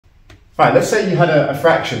Right, let's say you had a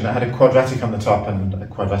fraction that had a quadratic on the top and a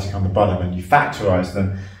quadratic on the bottom, and you factorised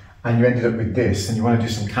them, and you ended up with this, and you want to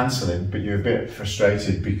do some cancelling, but you're a bit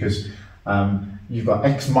frustrated because you've got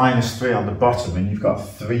x minus 3 on the bottom, and you've got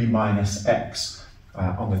 3 minus x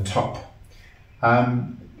on the top.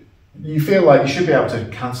 You feel like you should be able to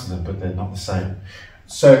cancel them, but they're not the same.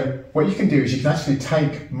 So what you can do is you can actually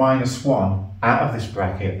take minus 1 out of this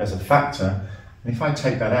bracket as a factor, and if I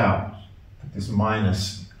take that out, put this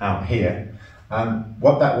minus out here,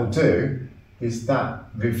 what that will do is that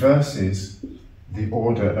reverses the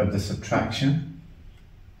order of the subtraction,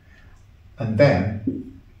 and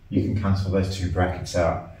then you can cancel those two brackets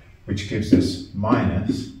out, which gives us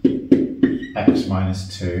minus x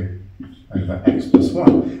minus 2 over x plus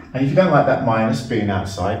 1. And if you don't like that minus being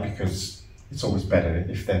outside, because it's always better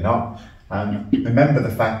if they're not, remember the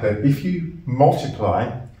fact that if you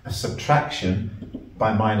multiply a subtraction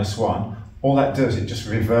by minus 1, all that does, it just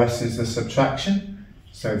reverses the subtraction.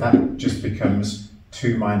 So that just becomes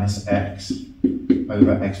 2 minus x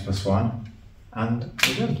over x plus 1, and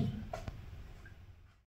we're done.